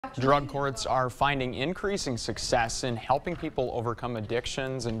Drug courts are finding increasing success in helping people overcome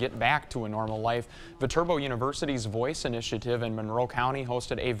addictions and get back to a normal life. Viterbo University's Voice Initiative in Monroe County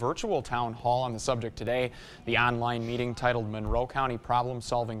hosted a virtual town hall on the subject today. The online meeting, titled Monroe County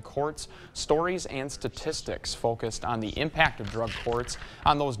Problem-Solving Courts, Stories and Statistics, focused on the impact of drug courts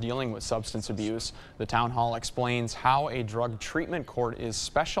on those dealing with substance abuse. The town hall explains how a drug treatment court is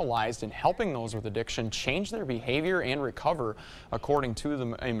specialized in helping those with addiction change their behavior and recover. According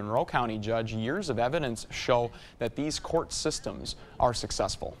to a Monroe County judge, years of evidence show that these court systems are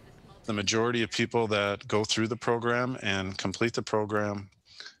successful. The majority of people that go through the program and complete the program,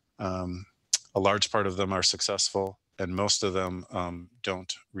 a large part of them are successful, and most of them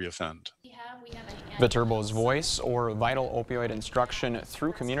don't reoffend. Viterbo's Voice, or Vital Opioid Instruction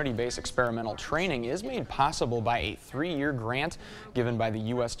through Community-Based Experimental Training, is made possible by a 3-year grant given by the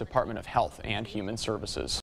U.S. Department of Health and Human Services.